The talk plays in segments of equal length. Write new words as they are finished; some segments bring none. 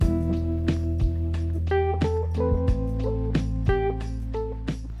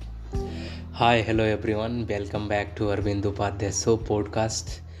Hi, hello everyone. Welcome back to Arvind Upadhyay Show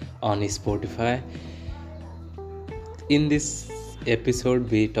podcast on Spotify. In this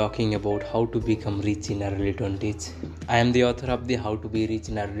episode, we talking about how to become rich in early 20s. I am the author of the How to Be Rich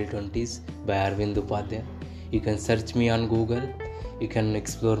in Early 20s by Arvind Upadhyay. You can search me on Google. You can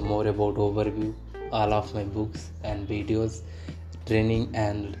explore more about overview, all of my books and videos, training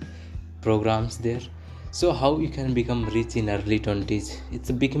and programs there. So how you can become rich in early 20s?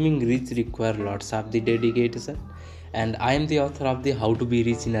 It's becoming rich require lots of the dedication, and I am the author of the How to Be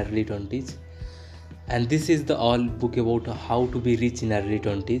Rich in Early 20s, and this is the all book about how to be rich in early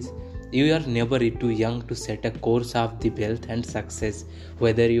 20s. You are never too young to set a course of the wealth and success,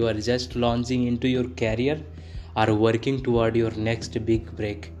 whether you are just launching into your career or working toward your next big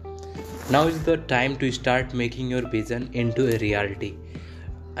break. Now is the time to start making your vision into a reality.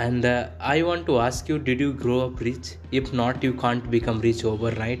 And I want to ask you, did you grow up rich? If not, you can't become rich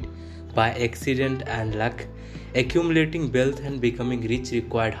overnight by accident and luck. Accumulating wealth and becoming rich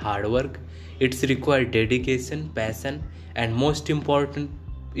required hard work. It's required dedication, passion, and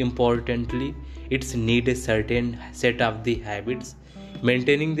importantly, it's need a certain set of the habits,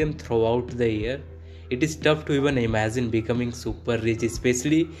 maintaining them throughout the year. It is tough to even imagine becoming super rich,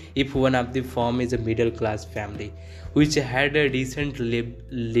 especially if one of the form is a middle class family, which had a decent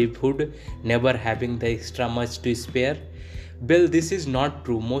livelihood, never having the extra much to spare. Well, this is not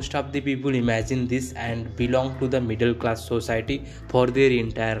true. Most of the people imagine this and belong to the middle class society for their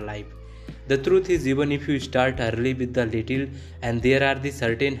entire life. The truth is, even if you start early with the little, and there are the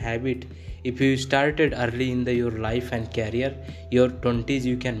certain habit, if you started early in your life and career, your 20s,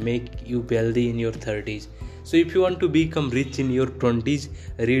 you can make you wealthy in your 30s. So if you want to become rich in your 20s,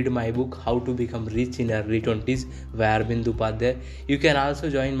 read my book How to Become Rich in Early 20s by Arvind Upadhyay. You can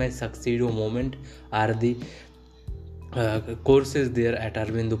also join my Succeedo Moment or the courses there at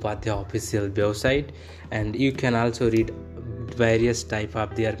Arvind Upadhyay official website, and you can also read various type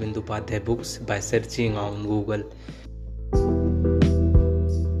of the Arvind Upadhyay books by searching on Google.